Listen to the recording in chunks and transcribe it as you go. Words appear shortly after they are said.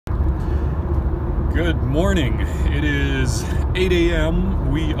Good morning. It is 8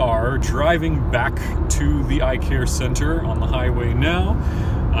 a.m. We are driving back to the eye care center on the highway now.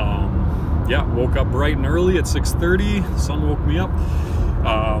 Woke up bright and early at 6:30. Sun woke me up.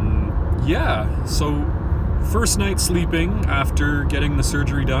 So first night sleeping after getting the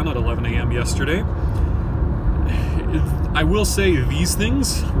surgery done at 11 a.m. yesterday. I will say these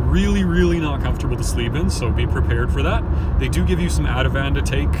things really not comfortable to sleep in, so be prepared for that. They do give you some Ativan to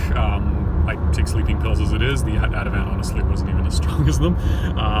take. I take sleeping pills as it is. The Ativan honestly wasn't even as strong as them,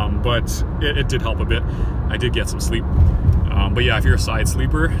 but it did help a bit. I did get some sleep. But yeah, if you're a side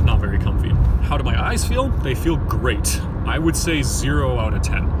sleeper, not very comfy. How do my eyes feel? They feel great. I would say 0 out of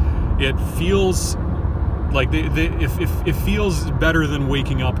 10. It feels like it feels better than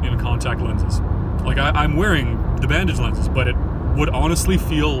waking up in contact lenses. Like I'm wearing the bandage lenses, but it would honestly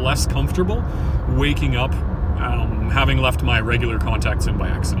feel less comfortable waking up having left my regular contacts in by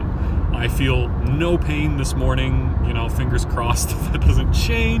accident. I feel no pain this morning, you know, fingers crossed that doesn't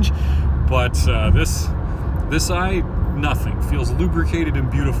change, but this eye, nothing. Feels lubricated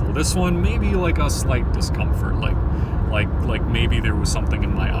and beautiful. This one, maybe like a slight discomfort, like maybe there was something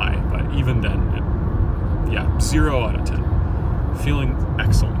in my eye, but even then, 0 out of 10. Feeling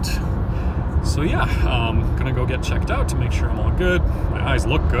excellent. So yeah, gonna go get checked out to make sure I'm all good. My eyes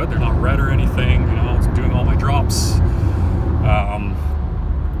look good, they're not red or anything, you know, I'm doing all my drops.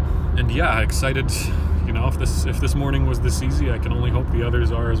 And yeah, excited, you know, if this morning was this easy, I can only hope the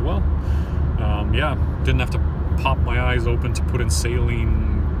others are as well. Didn't have to pop my eyes open to put in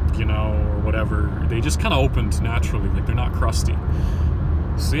saline, you know, or whatever. They just kind of opened naturally, like they're not crusty.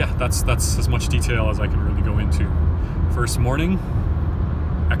 So yeah, that's as much detail as I can really go into. First morning,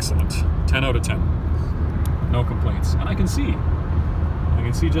 excellent. 10 out of 10. No complaints. And I can see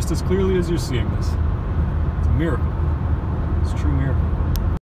just as clearly as you're seeing this. It's a miracle. It's a true miracle.